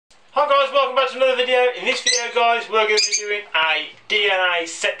Hi guys, welcome back to another video. In this video guys, we're going to be doing a DNA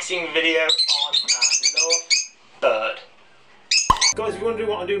sexing video on a lovebird. Guys, if you're wondering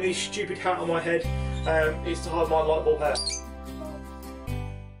what I'm doing with this stupid hat on my head, it's to hide my light bulb hair.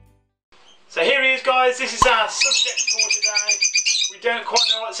 So here he is guys, this is our subject for today. We don't quite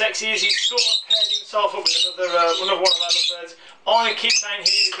know what sex is. He's sort of paired himself up with another one of our lovebirds. I keep saying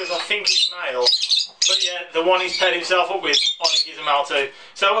he because I think he's male. But yeah, the one he's paired himself up with, I think he's a male too.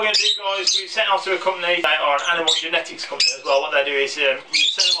 So what we're going to do guys, we've sent off to a company, they are an animal genetics company as well. What they do is you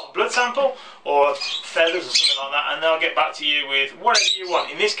send them off a blood sample or feathers or something like that, and they'll get back to you with whatever you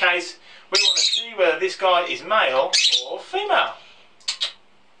want. In this case, we want to see whether this guy is male or female.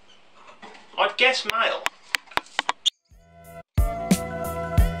 I'd guess male.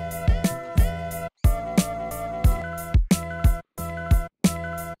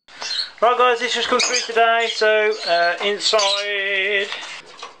 Right guys, this just come through today, so inside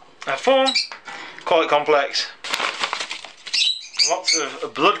a form, quite complex, lots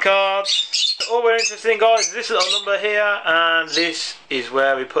of blood cards. All we're interested in guys is this little number here, and this is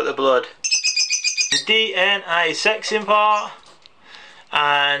where we put the blood. The DNA sexing part,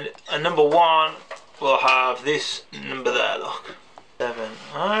 and a number 1 will have this number there, look,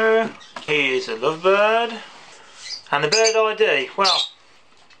 70. He is a lovebird, and the bird ID, well,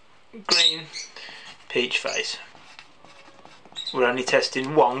 green peach face. We're only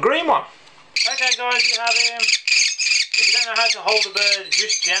testing one green one. Okay guys, you have him. If you don't know how to hold the bird,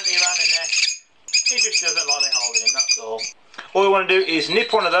 just gently around the neck. He just doesn't like me holding him, that's all. All we want to do is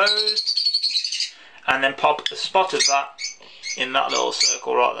nip one of those and then pop a spot of that in that little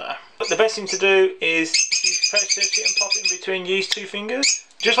circle right there. But the best thing to do is you press it and pop it in between these two fingers.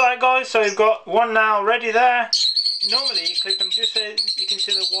 Just like that guys, so we've got one now ready there. Normally you clip them just so you can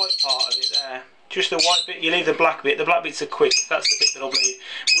see the white part of it there. Just the white bit, you leave the black bit. The black bits are quick, that's the bit that'll bleed.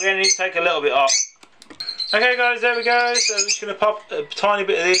 We only need to take a little bit off. Okay guys, there we go. So we're just going to pop a tiny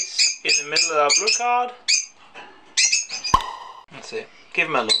bit of this in the middle of our blood card. That's it. Give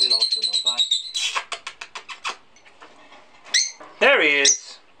him a love, he likes a love, eh? There he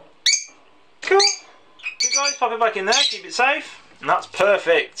is. Cool. Okay guys, pop it back in there, keep it safe. And that's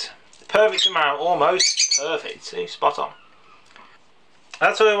perfect. Perfect amount, almost perfect. See, spot on.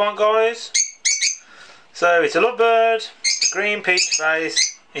 That's what we want guys. So it's a lovebird, green peach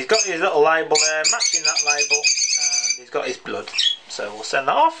face. He's got his little label there, matching that label, and he's got his blood. So we'll send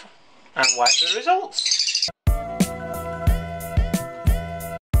that off and wait for the results.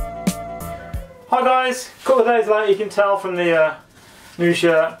 Hi guys, a couple of days later, you can tell from the new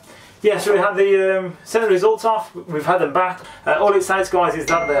shirt. Yeah, so we had the sent the results off, we've had them back. All it says guys is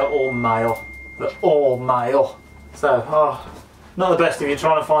that they're all male. They're all male. So, not the best if you're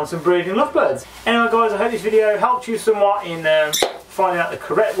trying to find some breeding lovebirds. Anyway guys, I hope this video helped you somewhat in finding out the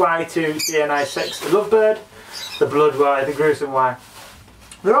correct way to DNA sex the lovebird. The blood way, the gruesome way.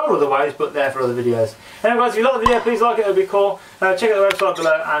 There are other ways, but they're for other videos. Anyway guys, if you like the video, please like it, it would be cool. Check out the website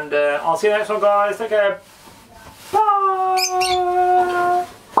below, and I'll see you next one guys. Take care. Bye!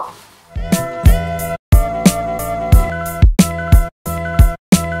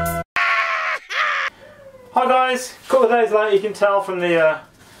 Hi guys, a couple of days later, you can tell from the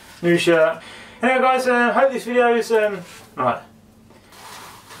new shirt. Anyway guys, hope this video is right.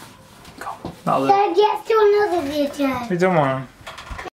 Let's do another video. We done one.